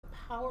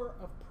power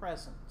of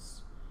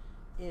presence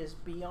is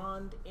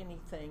beyond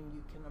anything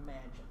you can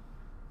imagine.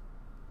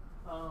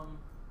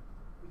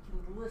 We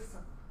can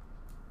listen.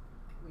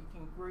 We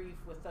can grieve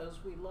with those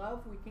we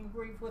love. We can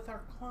grieve with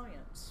our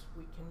clients.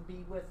 We can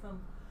be with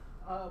them.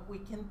 We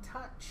can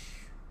touch.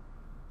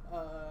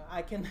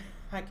 I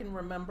can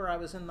remember I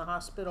was in the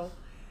hospital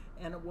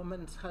and a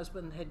woman's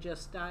husband had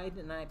just died,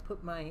 and I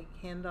put my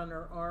hand on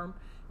her arm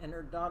and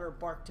her daughter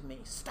barked at me,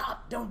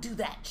 "Stop, don't do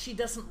that. She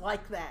doesn't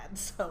like that."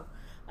 So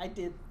I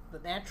did the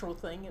natural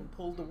thing and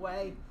pulled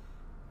away,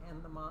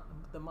 and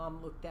the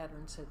mom looked at her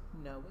and said,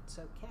 "No, it's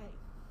okay."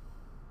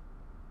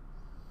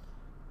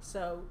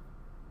 So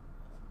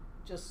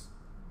just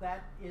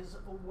that is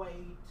a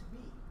way to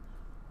be.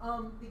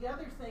 The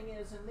other thing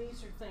is, and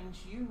these are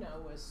things you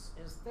know as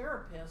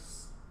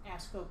therapists,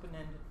 ask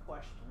open-ended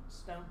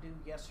questions. Don't do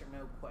yes or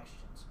no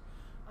questions.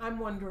 I'm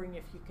wondering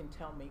if you can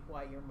tell me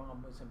why your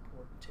mom was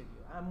important to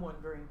you. I'm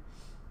wondering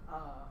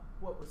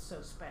what was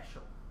so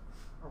special,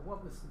 or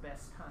what was the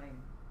best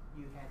time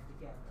you had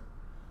together.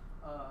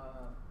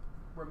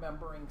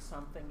 Remembering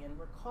something and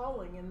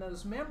recalling, and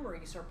those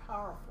memories are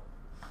powerful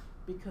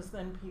because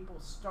then people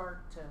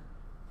start to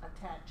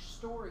attach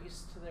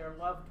stories to their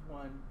loved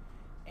one,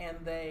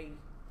 and they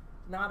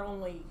not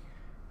only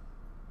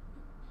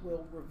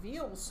will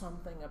reveal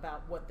something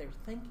about what they're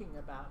thinking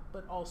about,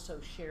 but also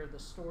share the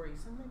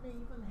stories, and they may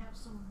even have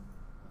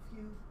a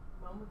few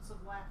moments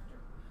of laughter.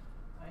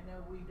 I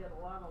know we did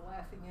a lot of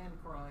laughing and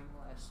crying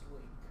last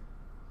week.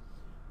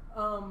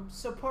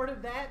 So part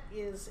of that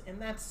is,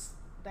 and that's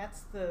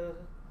the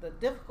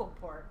difficult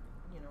part,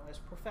 as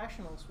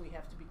professionals we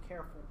have to be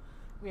careful.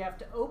 We have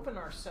to open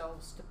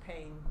ourselves to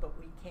pain, but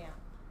we can't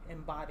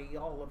embody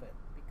all of it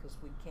because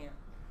we can't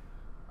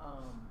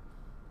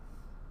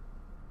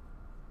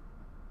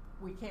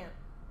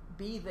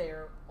be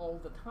there all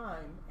the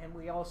time, and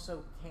we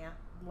also can't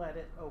let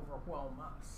it overwhelm us.